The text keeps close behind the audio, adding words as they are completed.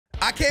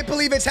I can't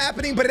believe it's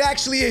happening, but it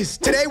actually is.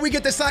 Today, we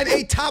get to sign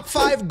a top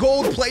 5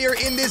 gold player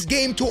in this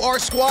game to our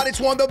squad.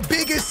 It's one of the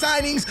biggest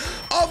signings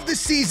of the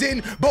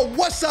season. But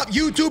what's up,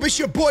 YouTube? It's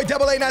your boy,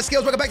 AA9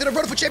 Scales. Welcome back to the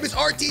Road for Champions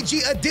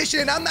RTG edition.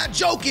 And I'm not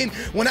joking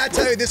when I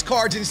tell you this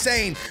card's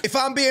insane. If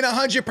I'm being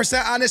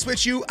 100% honest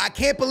with you, I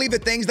can't believe the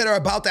things that are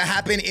about to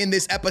happen in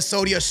this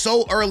episode here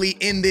so early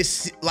in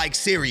this,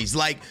 series.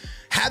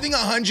 Having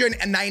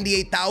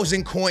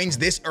 198,000 coins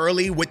this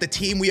early with the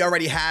team we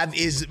already have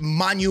is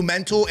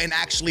monumental and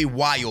actually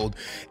wild.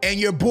 And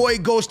your boy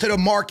goes to the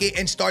market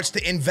and starts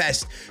to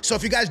invest. So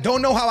if you guys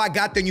don't know how I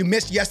got there and you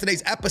missed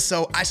yesterday's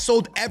episode, I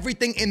sold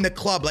everything in the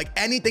club.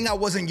 Anything I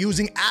wasn't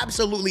using,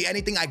 absolutely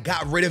anything, I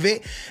got rid of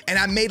it. And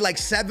I made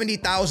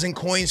 70,000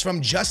 coins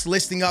from just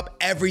listing up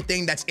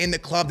everything that's in the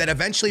club that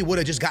eventually would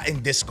have just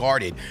gotten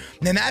discarded.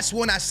 And that's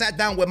when I sat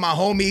down with my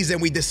homies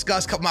and we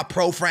discussed, a couple of my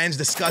pro friends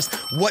discussed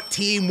what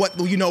team,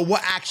 what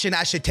action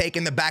I should take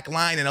in the back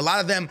line. And a lot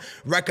of them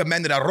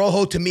recommended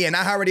Araujo to me. And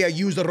I already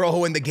used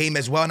Araujo in the game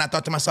as well. And I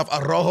thought to myself,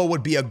 Araujo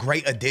would be a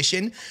great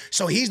addition.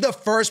 So he's the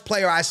first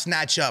player I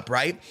snatch up,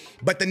 right?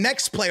 But the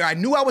next player, I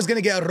knew I was going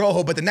to get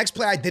Araujo, but the next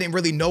player I didn't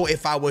really know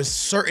if I was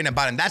certain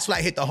about. And that's why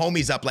I hit the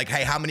homies up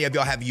hey, how many of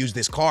y'all have used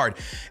this card?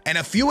 And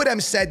a few of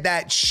them said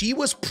that she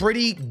was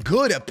pretty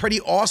good, a pretty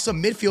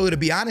awesome midfielder, to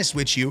be honest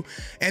with you.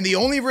 And the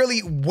only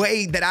really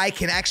way that I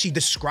can actually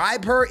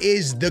describe her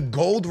is the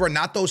gold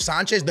Renato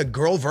Sanchez, the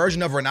girl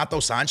version of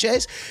Renato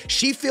Sanchez.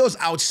 She feels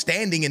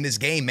outstanding in this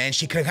game, man.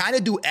 She can kind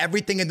of do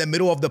everything in the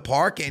middle of the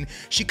park, and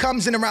she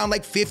comes in around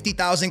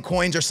 50,000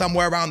 coins or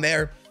somewhere around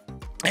there.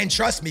 And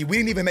trust me, we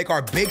didn't even make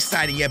our big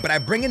signing yet, but I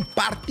bring in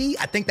Patri.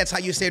 I think that's how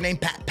you say her name,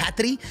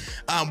 Patri.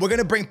 We're going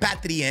to bring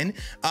Patri in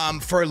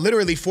for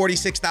literally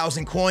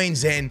 46,000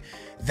 coins, and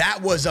that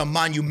was a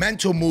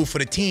monumental move for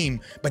the team.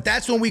 But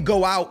that's when we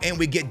go out and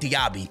we get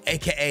Diaby,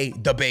 a.k.a.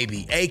 the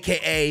baby,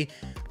 a.k.a.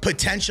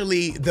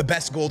 potentially the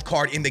best gold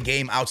card in the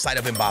game outside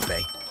of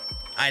Mbappe.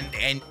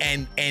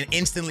 And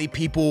instantly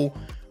people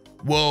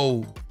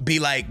will be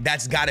like,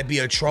 that's gotta be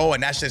a troll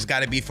and that's just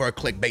gotta be for a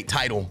clickbait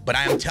title. But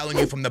I am telling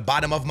you from the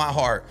bottom of my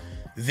heart,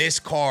 this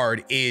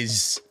card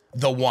is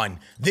the one.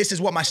 This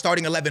is what my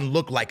starting 11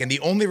 looked like. And the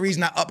only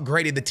reason I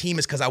upgraded the team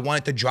is because I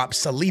wanted to drop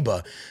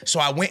Saliba. So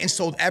I went and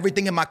sold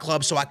everything in my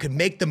club so I could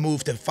make the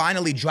move to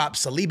finally drop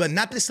Saliba.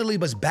 Not that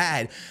Saliba's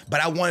bad,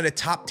 but I wanted a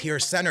top tier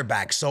center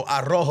back. So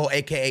Araujo,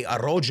 aka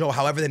Araujo,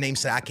 however the name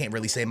said, I can't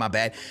really say, my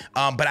bad.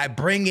 But I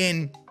bring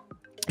in,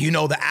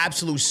 the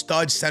absolute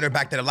stud center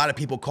back that a lot of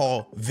people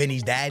call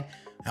Vinny's dad.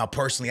 Now,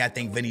 personally, I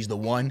think Vinny's the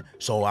one,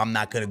 so I'm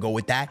not going to go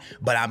with that.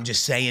 But I'm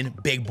just saying,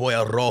 big boy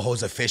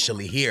Araujo's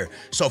officially here.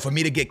 So for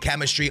me to get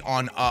chemistry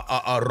on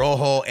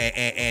Araujo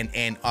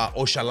and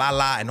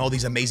Oshalala and all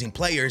these amazing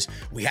players,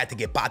 we had to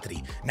get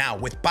Patri. Now,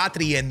 with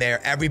Patri in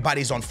there,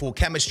 everybody's on full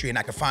chemistry, and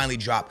I can finally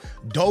drop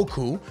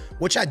Doku,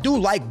 which I do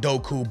like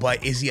Doku,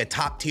 but is he a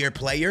top-tier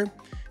player?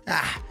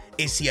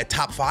 Is he a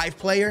top 5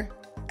 player?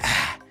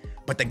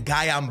 But the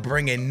guy I'm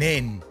bringing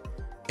in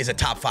is a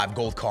top 5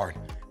 gold card.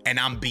 And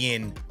I'm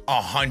being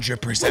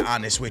 100%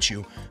 honest with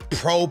you.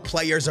 Pro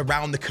players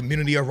around the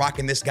community are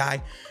rocking this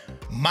guy.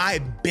 My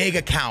big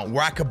account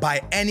where I could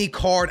buy any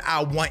card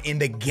I want in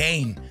the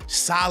game,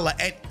 Salah,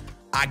 and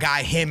I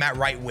got him at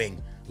right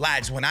wing.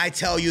 Lads, when I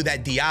tell you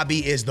that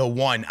Diaby is the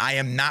one, I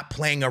am not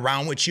playing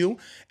around with you,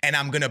 and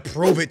I'm gonna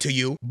prove it to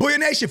you. Booyah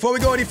Nation, before we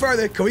go any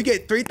further, can we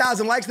get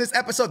 3,000 likes this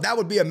episode? That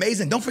would be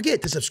amazing. Don't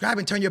forget to subscribe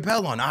and turn your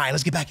bell on. All right,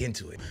 let's get back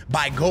into it.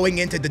 By going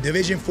into the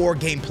Division 4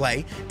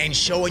 gameplay and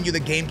showing you the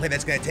gameplay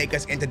that's gonna take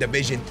us into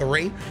Division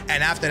 3,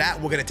 and after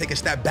that, we're gonna take a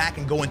step back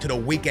and go into the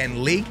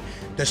weekend league,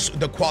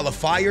 the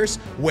qualifiers,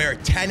 where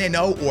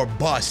 10-0 or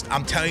bust.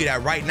 I'm telling you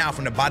that right now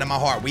from the bottom of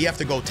my heart. We have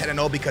to go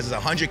 10-0 because it's a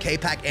 100K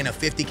pack and a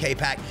 50K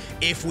pack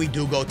if we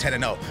do go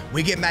 10-0.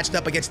 We get matched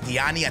up against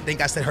Diani. I think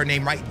I said her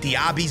name right.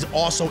 Diaby's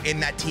also in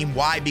that team.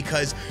 Why?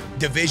 Because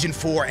Division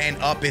 4 and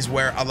up is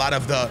where a lot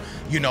of the,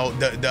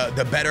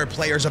 the better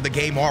players of the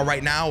game are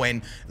right now.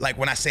 And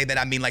when I say that,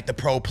 I mean the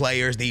pro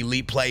players, the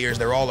elite players,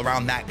 they're all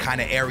around that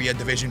kind of area.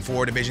 Division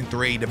 4, Division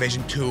 3,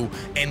 Division 2,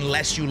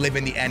 unless you live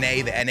in the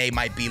NA. The NA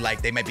might be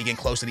they might be getting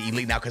close to the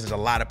elite now because there's a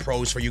lot of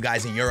pros for you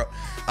guys in Europe.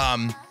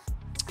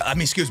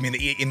 Excuse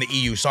me, in the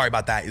EU, sorry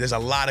about that. There's a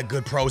lot of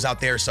good pros out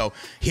there. So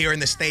here in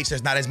the States,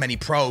 there's not as many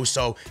pros.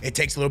 So it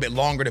takes a little bit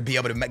longer to be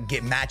able to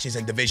get matches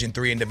in Division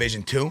 3 and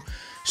Division 2.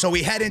 So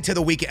we head into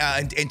the week,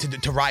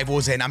 into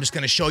rivals, and I'm just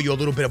going to show you a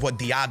little bit of what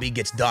Diaby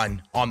gets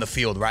done on the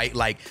field, right?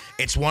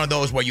 It's one of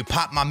those where you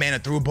pop my man a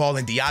through ball,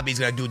 and Diaby's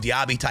going to do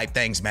Diaby type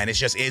things, man. It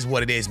just is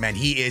what it is, man.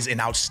 He is an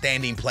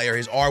outstanding player.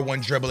 His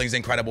R1 dribbling is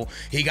incredible.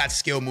 He got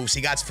skill moves. He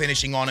got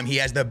finishing on him. He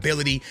has the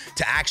ability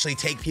to actually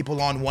take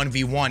people on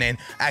 1v1. And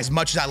as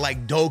much as I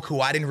like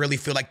Doku, I didn't really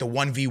feel like the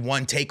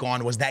 1v1 take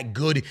on was that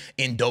good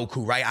in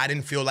Doku, right? I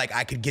didn't feel like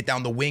I could get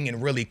down the wing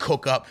and really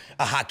cook up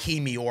a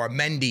Hakimi or a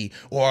Mendy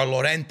or a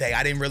Lorente.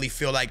 I didn't really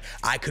feel like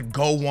I could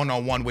go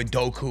one-on-one with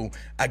Doku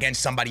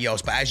against somebody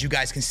else. But as you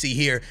guys can see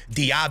here,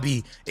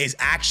 Diaby is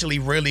actually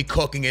really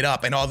cooking it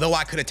up. And although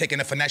I could have taken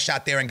a finesse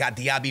shot there and got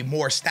Diaby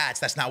more stats,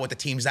 that's not what the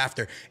team's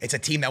after. It's a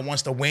team that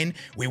wants to win.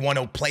 We want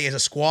to play as a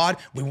squad.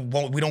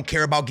 We don't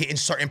care about getting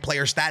certain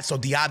player stats. So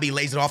Diaby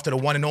lays it off to the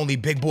one and only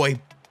big boy,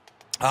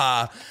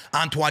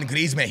 Antoine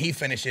Griezmann. He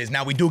finishes.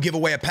 Now, we do give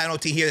away a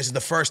penalty here. This is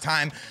the first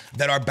time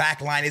that our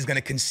back line is going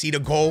to concede a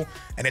goal,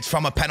 and it's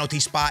from a penalty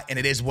spot, and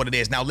it is what it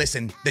is. Now,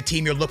 listen, the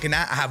team you're looking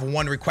at, I have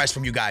one request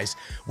from you guys.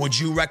 Would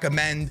you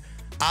recommend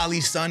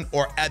Alisson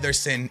or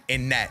Ederson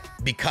in net?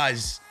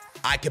 Because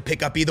I could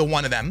pick up either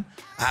one of them.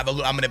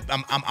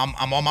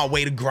 I'm on my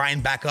way to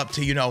grind back up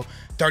to, you know,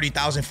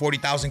 30,000,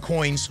 40,000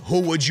 coins. Who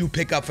would you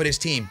pick up for this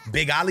team?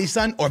 Big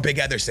Alisson or Big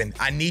Ederson?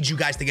 I need you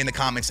guys to get in the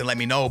comments and let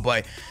me know.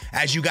 But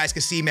as you guys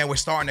can see, man, we're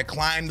starting to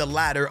climb the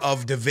ladder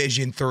of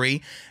Division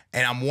 3.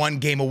 And I'm one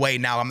game away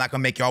now. I'm not going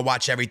to make y'all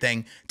watch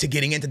everything to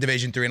getting into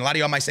Division 3. And a lot of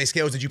y'all might say,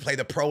 Scales, did you play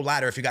the pro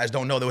ladder? If you guys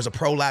don't know, there was a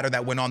pro ladder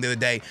that went on the other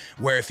day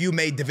where if you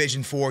made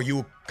Division 4,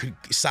 you could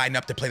sign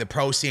up to play the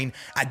pro scene.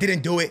 I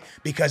didn't do it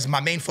because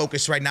my main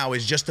focus right now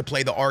is just to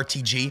play the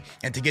RTG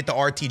and to get the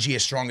RTG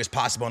as strong as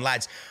possible. And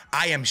lads,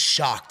 I am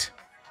shocked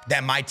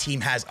that my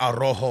team has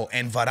Araujo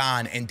and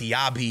Varane and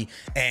Diaby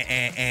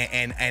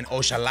and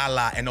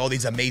Oshalala and all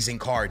these amazing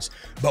cards.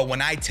 But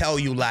when I tell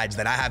you, lads,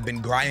 that I have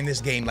been grinding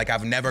this game like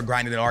I've never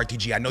grinded an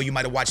RTG. I know you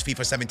might have watched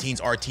FIFA 17's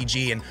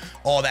RTG and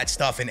all that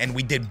stuff, and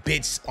we did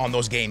bits on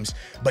those games.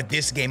 But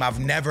this game,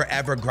 I've never,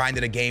 ever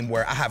grinded a game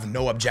where I have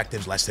no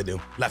objectives left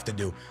to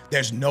do.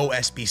 There's no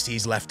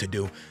SBCs left to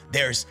do.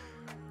 There's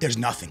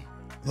nothing.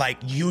 Like,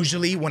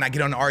 usually when I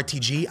get on the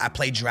RTG, I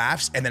play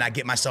drafts and then I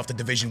get myself to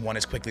Division 1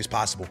 as quickly as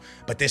possible.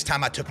 But this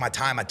time I took my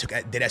time. I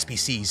did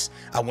SPCs.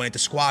 I went into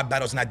squad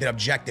battles and I did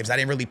objectives. I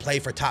didn't really play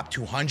for top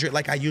 200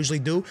 like I usually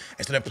do.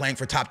 Instead of playing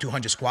for top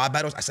 200 squad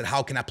battles, I said,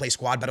 how can I play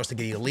squad battles to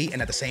get elite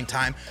and at the same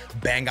time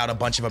bang out a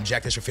bunch of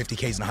objectives for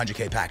 50Ks and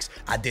 100K packs?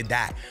 I did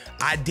that.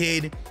 I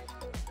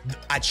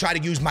try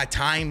to use my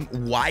time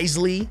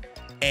wisely,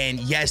 and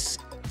yes,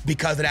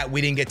 because of that,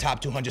 we didn't get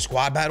top 200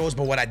 squad battles,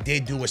 but what I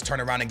did do was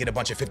turn around and get a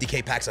bunch of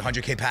 50K packs,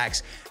 100K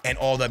packs, and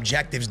all the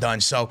objectives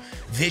done. So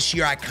this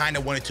year, I kind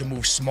of wanted to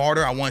move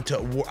smarter. I wanted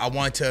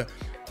to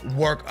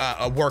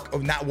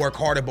not work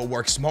harder, but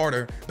work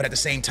smarter, but at the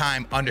same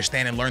time,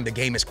 understand and learn the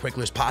game as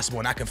quickly as possible.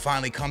 And I can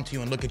finally come to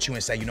you and look at you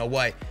and say, you know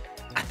what?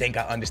 I think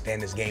I understand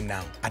this game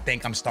now. I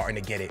think I'm starting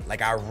to get it.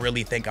 Like, I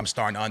really think I'm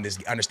starting to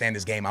understand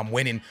this game. I'm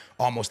winning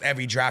almost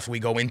every draft we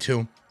go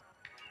into.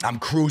 I'm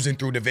cruising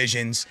through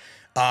divisions.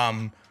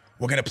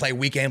 We're going to play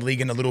weekend league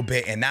in a little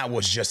bit, and that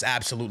was just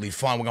absolutely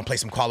fun. We're going to play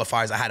some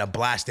qualifiers. I had a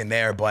blast in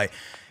there, but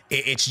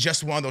it's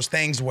just one of those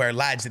things where,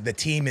 lads, the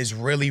team is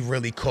really,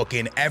 really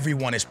cooking.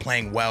 Everyone is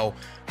playing well.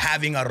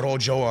 Having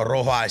Araujo,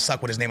 I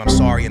suck with his name, I'm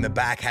sorry, in the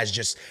back has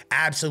just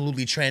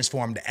absolutely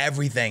transformed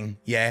everything,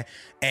 yeah?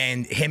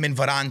 And him and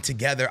Varane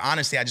together,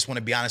 honestly, I just want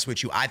to be honest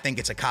with you. I think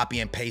it's a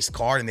copy and paste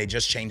card, and they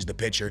just changed the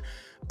picture.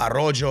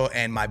 Araujo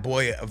and my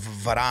boy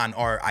Varane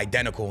are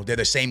identical. They're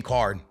the same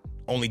card,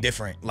 only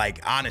different. Like,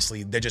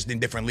 honestly, they're just in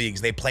different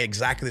leagues. They play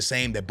exactly the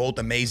same. They're both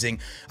amazing.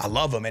 I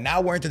love them. And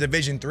now we're into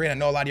Division 3, and I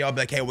know a lot of y'all be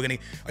like, hey,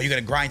 are you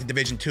gonna grind to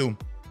Division 2?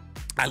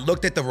 I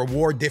looked at the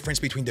reward difference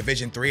between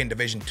Division 3 and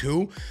Division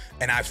 2,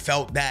 and I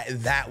felt that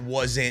that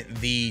wasn't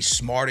the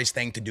smartest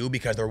thing to do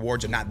because the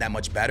rewards are not that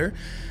much better.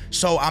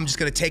 So I'm just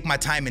gonna take my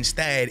time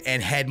instead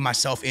and head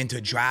myself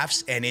into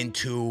drafts and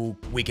into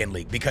weekend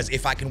league, because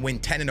if I can win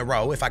 10 in a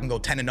row, if I can go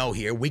 10-0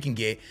 here, we can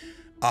get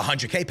a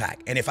 100K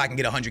pack. And if I can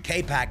get a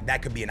 100K pack,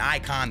 that could be an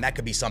icon, that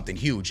could be something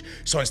huge.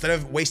 So instead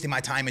of wasting my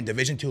time in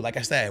Division 2, like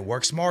I said,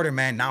 work smarter,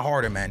 man, not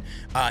harder, man.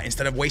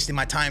 Instead of wasting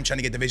my time trying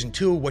to get Division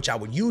 2, which I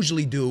would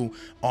usually do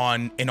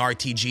on an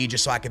RTG,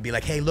 just so I could be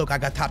like, hey, look, I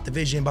got top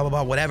division, blah, blah,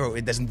 blah, whatever.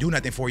 It doesn't do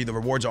nothing for you. The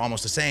rewards are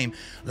almost the same.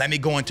 Let me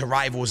go into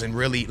rivals and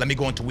let me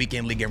go into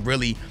weekend league and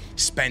really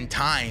spend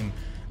time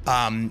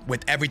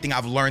with everything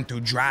I've learned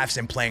through drafts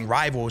and playing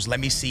rivals. Let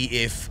me see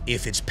if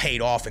it's paid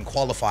off in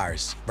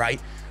qualifiers,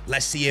 right?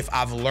 Let's see if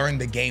I've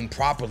learned the game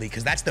properly,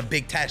 because that's the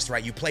big test,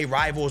 right? You play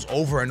rivals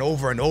over and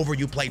over and over.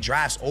 You play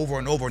drafts over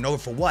and over and over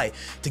for what?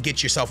 To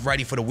get yourself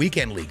ready for the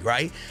weekend league,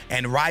 right?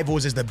 And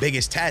rivals is the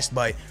biggest test,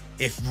 but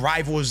if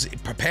rivals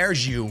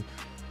prepares you,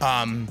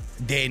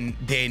 then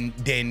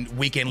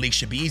weekend league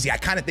should be easy. I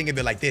kind of think of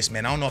it like this,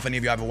 man. I don't know if any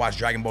of you ever watched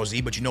Dragon Ball Z,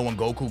 but you know when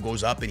Goku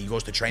goes up and he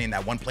goes to train in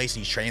that one place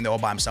and he's training there all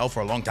by himself for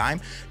a long time?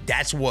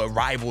 That's what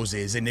rivals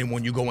is. And then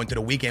when you go into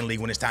the weekend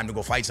league, when it's time to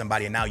go fight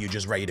somebody, and now you're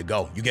just ready to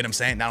go. You get what I'm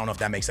saying? I don't know if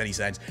that makes any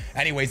sense.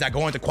 Anyways, I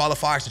go into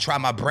qualifiers to try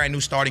my brand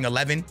new starting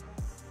 11.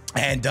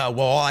 And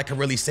well, all I can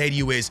really say to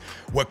you is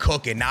we're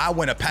cooking. Now, I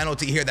win a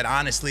penalty here that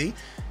honestly,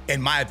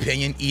 in my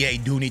opinion, EA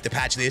do need to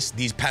patch this.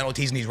 These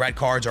penalties and these red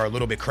cards are a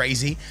little bit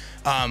crazy.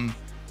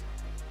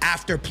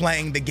 After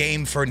playing the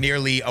game for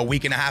nearly a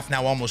week and a half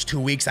now, almost 2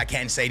 weeks, I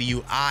can say to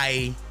you,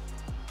 I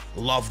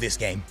love this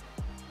game.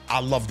 I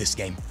love this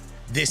game.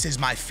 This is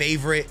my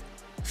favorite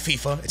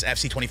FIFA. It's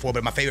FC 24,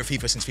 but my favorite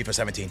FIFA since FIFA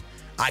 17.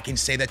 I can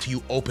say that to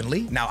you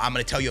openly. Now, I'm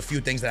going to tell you a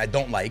few things that I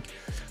don't like.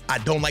 I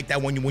don't like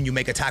that when you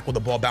make a tackle, the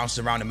ball bounces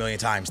around a million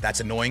times. That's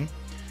annoying.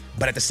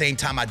 But at the same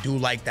time, I do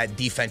like that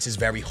defense is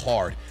very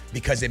hard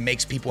because it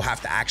makes people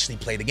have to actually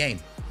play the game.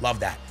 Love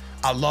that.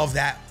 I love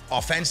that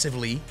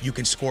offensively, you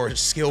can score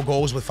skill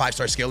goals with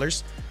 5-star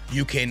skillers.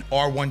 You can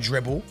R1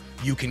 dribble.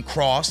 You can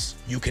cross.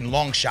 You can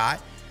long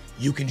shot.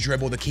 You can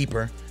dribble the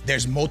keeper.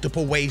 There's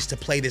multiple ways to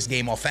play this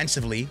game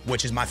offensively,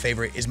 which is my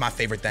favorite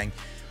thing.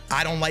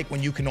 I don't like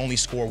when you can only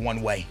score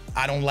one way.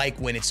 I don't like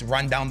when it's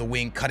run down the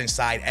wing, cut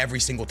inside every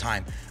single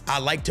time. I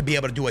like to be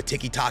able to do a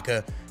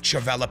tiki-taka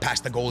Travella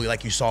past the goalie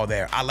like you saw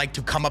there. I like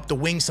to come up the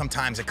wing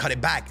sometimes and cut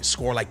it back,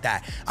 score like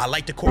that. I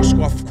like to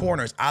score off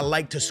corners. I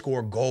like to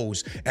score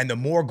goals. And the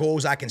more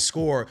goals I can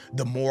score,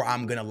 the more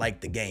I'm gonna like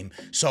the game.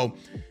 So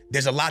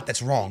there's a lot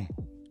that's wrong.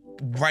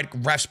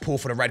 Refs pull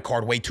for the red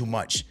card way too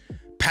much.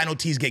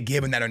 Penalties get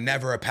given that are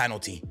never a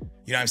penalty.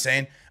 You know what I'm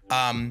saying?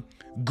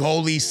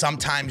 Goalies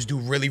sometimes do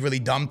really, really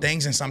dumb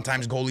things, and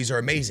sometimes goalies are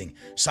amazing.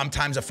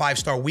 Sometimes a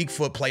 5-star weak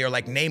foot player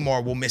like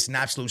Neymar will miss an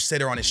absolute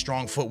sitter on his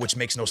strong foot, which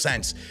makes no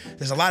sense.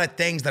 There's a lot of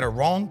things that are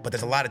wrong, but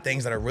there's a lot of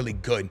things that are really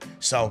good.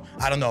 So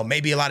I don't know,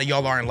 maybe a lot of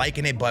y'all aren't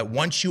liking it, but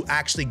once you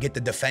actually get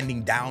the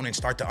defending down and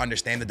start to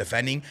understand the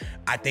defending,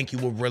 I think you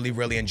will really,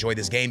 really enjoy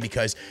this game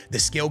because the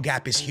skill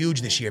gap is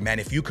huge this year, man.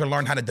 If you can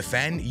learn how to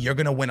defend, you're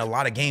gonna win a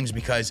lot of games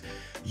because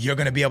you're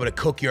gonna be able to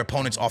cook your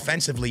opponents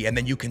offensively, and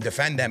then you can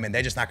defend them, and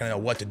they're just not gonna know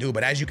what to do.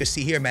 But as you can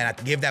see here, man,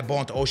 I give that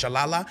ball to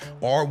Oshalala,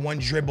 R1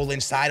 dribble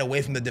inside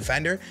away from the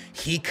defender.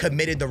 He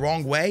committed the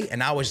wrong way,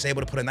 and I was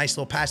able to put a nice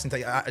little pass into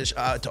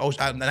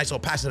a nice little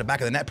pass to the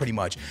back of the net, pretty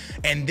much.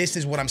 And this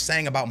is what I'm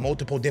saying about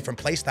multiple different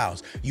play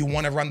styles. You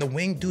want to run the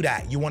wing, do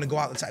that. You want to go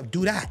outside,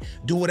 do that.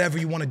 Do whatever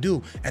you want to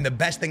do. And the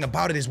best thing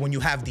about it is when you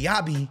have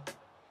Diaby,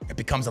 it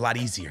becomes a lot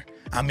easier.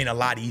 I mean, a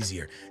lot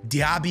easier.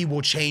 Diaby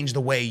will change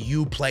the way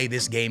you play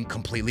this game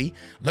completely.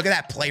 Look at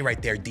that play right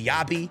there.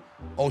 Diaby,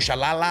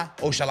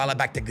 Oshalala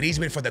back to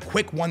Griezmann for the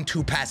quick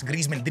 1-2 pass.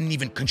 Griezmann didn't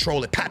even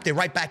control it. Papped it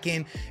right back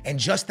in. And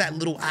just that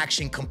little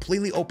action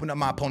completely opened up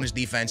my opponent's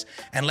defense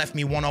and left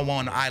me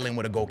one-on-one island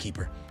with a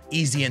goalkeeper.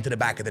 Easy into the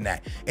back of the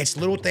net. It's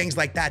little things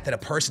like that that a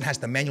person has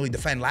to manually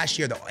defend. Last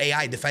year, the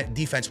AI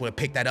defense would have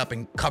picked that up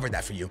and covered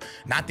that for you.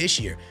 Not this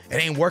year. It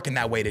ain't working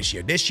that way this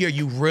year. This year,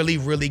 you really,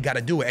 really got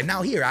to do it. And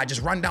now here, I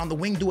just run down the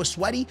wing, do a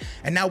sweaty,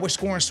 and now we're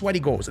scoring sweaty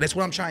goals. That's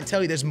what I'm trying to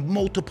tell you. There's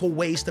multiple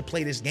ways to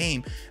play this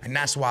game, and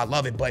that's why I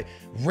love it. But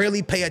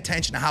really pay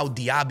attention to how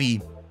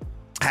Diaby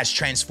has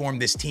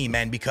transformed this team,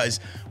 man,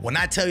 because when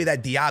I tell you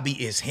that Diaby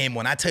is him,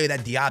 when I tell you that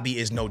Diaby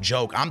is no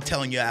joke, I'm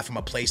telling you that from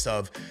a place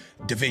of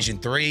Division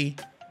 3,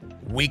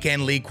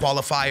 weekend league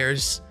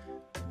qualifiers,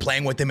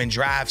 playing with him in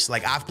drafts.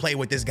 Like, I've played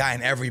with this guy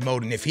in every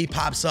mode, and if he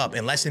pops up,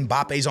 unless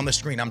Mbappe's on the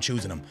screen, I'm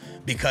choosing him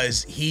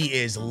because he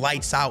is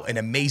lights out, an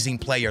amazing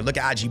player. Look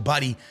at Aji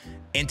Buddy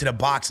into the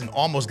box and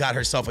almost got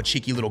herself a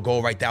cheeky little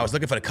goal right there. I was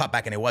looking for the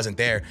cutback and it wasn't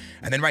there.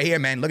 And then right here,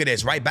 man, look at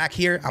this. Right back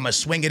here, I'm gonna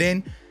swing it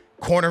in.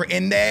 Corner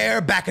in there,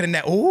 back of the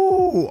net.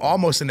 Ooh,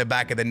 almost in the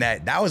back of the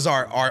net. That was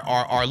our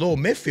little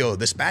midfield,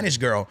 the Spanish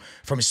girl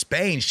from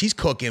Spain. She's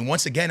cooking.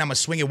 Once again, I'm going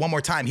to swing it one more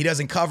time. He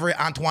doesn't cover it.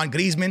 Antoine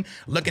Griezmann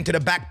looking to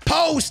the back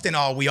post and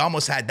all. We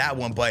almost had that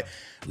one, but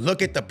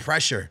look at the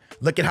pressure.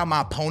 Look at how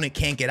my opponent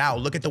can't get out.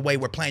 Look at the way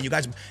we're playing. You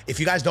guys, if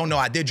you guys don't know,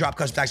 I did drop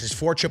custom taxes.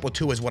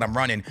 4-2-2 is what I'm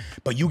running,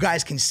 but you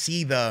guys can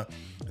see the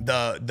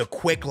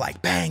quick,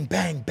 like, bang,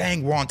 bang,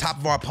 bang. We're on top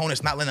of our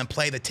opponents, not letting them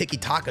play. The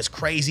tiki-taka is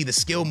crazy. The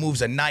skill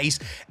moves are nice.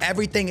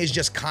 Everything is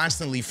just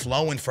constantly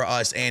flowing for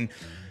us. And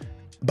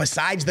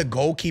besides the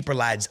goalkeeper,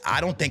 lads,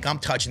 I don't think I'm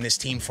touching this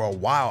team for a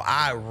while.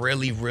 I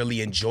really, really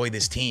enjoy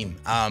this team.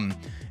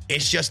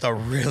 It's just a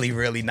really,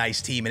 really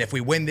nice team. And if we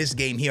win this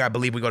game here, I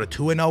believe we go to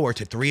 2-0 or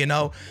to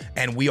 3-0,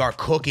 and we are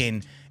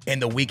cooking in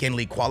the weekend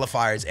league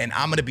qualifiers. And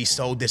I'm going to be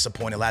so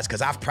disappointed, lads,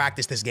 because I've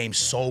practiced this game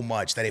so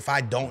much that if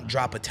I don't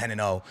drop a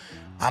 10-0,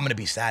 I'm going to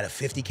be sad. A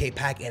 50K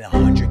pack and a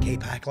 100K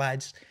pack,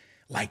 lads.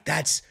 Like,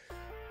 that's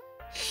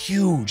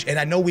huge. And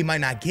I know we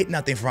might not get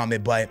nothing from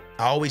it, but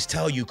I always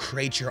tell you,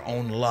 create your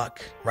own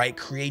luck, right?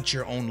 Create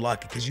your own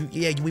luck, because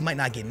we might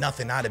not get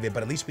nothing out of it,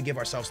 but at least we give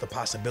ourselves the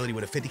possibility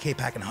with a 50K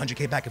pack and a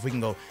 100K pack if we can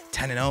go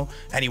 10-0.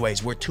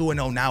 Anyways, we're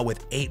 2-0 now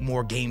with 8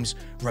 more games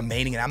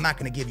remaining, and I'm not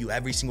going to give you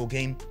every single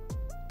game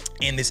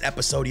in this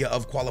episode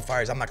of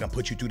qualifiers. I'm not gonna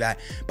put you through that,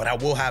 but I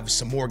will have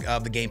some more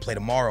of the gameplay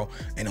tomorrow,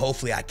 and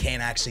hopefully I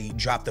can actually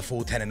drop the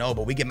full 10-0.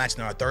 But we get matched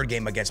in our 3rd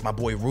game against my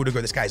boy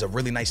Rudiger. This guy's a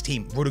really nice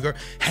team. Rudiger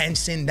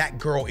Henson, that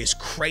girl is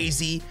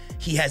crazy.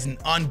 He has an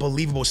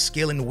unbelievable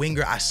skill in the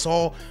winger. I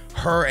saw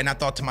her and I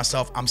thought to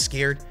myself, I'm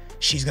scared.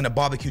 She's gonna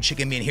barbecue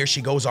chicken me, and here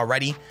she goes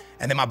already.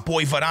 And then my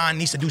boy Varane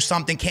needs to do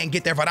something, can't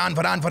get there.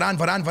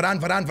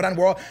 Varane.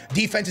 We're all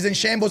defense is in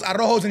shambles,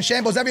 Arrojo's in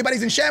shambles,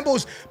 everybody's in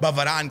shambles. But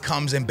Varane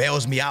comes and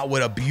bails me out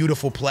with a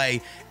beautiful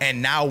play. And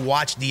now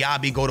watch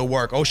Diaby go to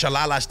work.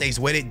 Oshalala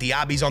stays with it.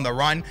 Diaby's on the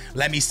run.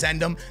 Let me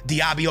send him.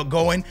 Diaby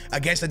going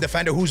against the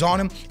defender who's on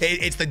him.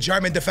 It's the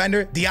German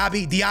defender.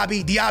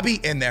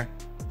 Diaby in there.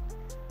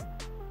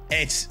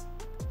 It's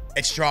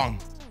strong.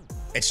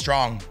 It's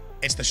strong.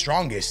 It's the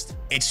strongest.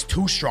 It's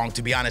too strong,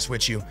 to be honest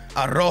with you.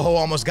 Rojo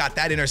almost got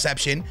that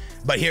interception,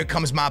 but here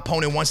comes my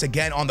opponent once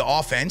again on the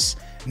offense.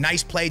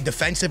 Nice play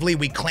defensively.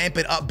 We clamp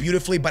it up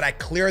beautifully, but I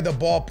clear the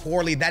ball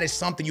poorly. That is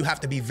something you have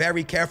to be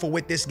very careful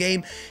with this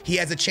game. He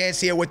has a chance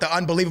here with the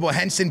unbelievable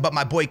Henson, but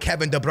my boy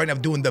Kevin De Bruyne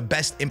doing the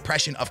best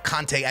impression of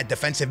Conte at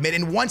defensive mid.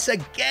 And once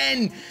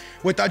again,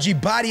 with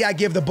Ajibadi, I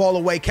give the ball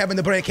away. Kevin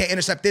De Bruyne can't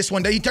intercept this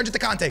one. He turns it to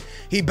Conte.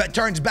 He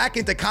turns back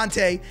into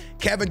Conte.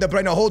 Kevin De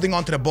Bruyne holding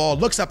onto the ball,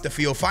 looks up the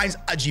field, finds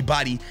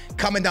Ajibadi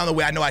coming down the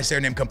way. I know I said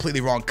her name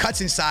completely wrong. Cuts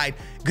inside.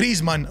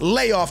 Griezmann,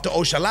 lay off to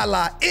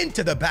Oshalala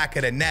into the back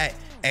of the net.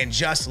 And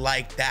just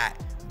like that,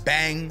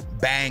 bang,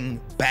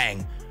 bang,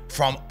 bang.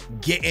 From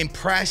getting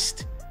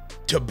pressed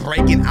to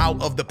breaking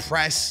out of the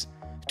press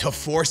to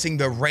forcing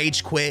the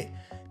rage quit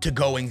to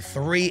going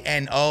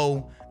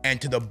 3-0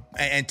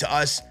 and to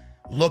us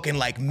looking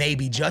like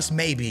maybe, just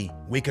maybe,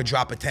 we could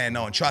drop a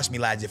 10-0. And trust me,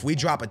 lads, if we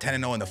drop a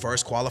 10-0 in the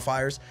first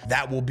qualifiers,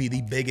 that will be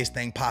the biggest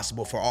thing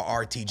possible for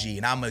our RTG.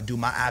 And I'm going to do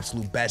my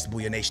absolute best,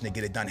 Booyah Nation, to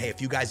get it done. Hey, if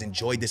you guys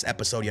enjoyed this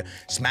episode,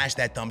 smash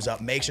that thumbs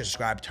up, make sure to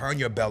subscribe, turn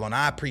your bell on.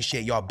 I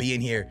appreciate y'all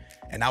being here.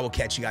 And I will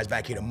catch you guys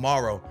back here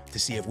tomorrow to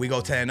see if we go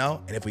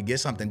 10-0 and if we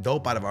get something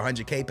dope out of our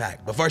 100K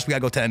pack. But first, we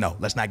got to go 10-0.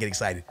 Let's not get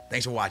excited.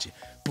 Thanks for watching.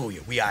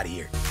 Booyah. We out of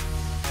here.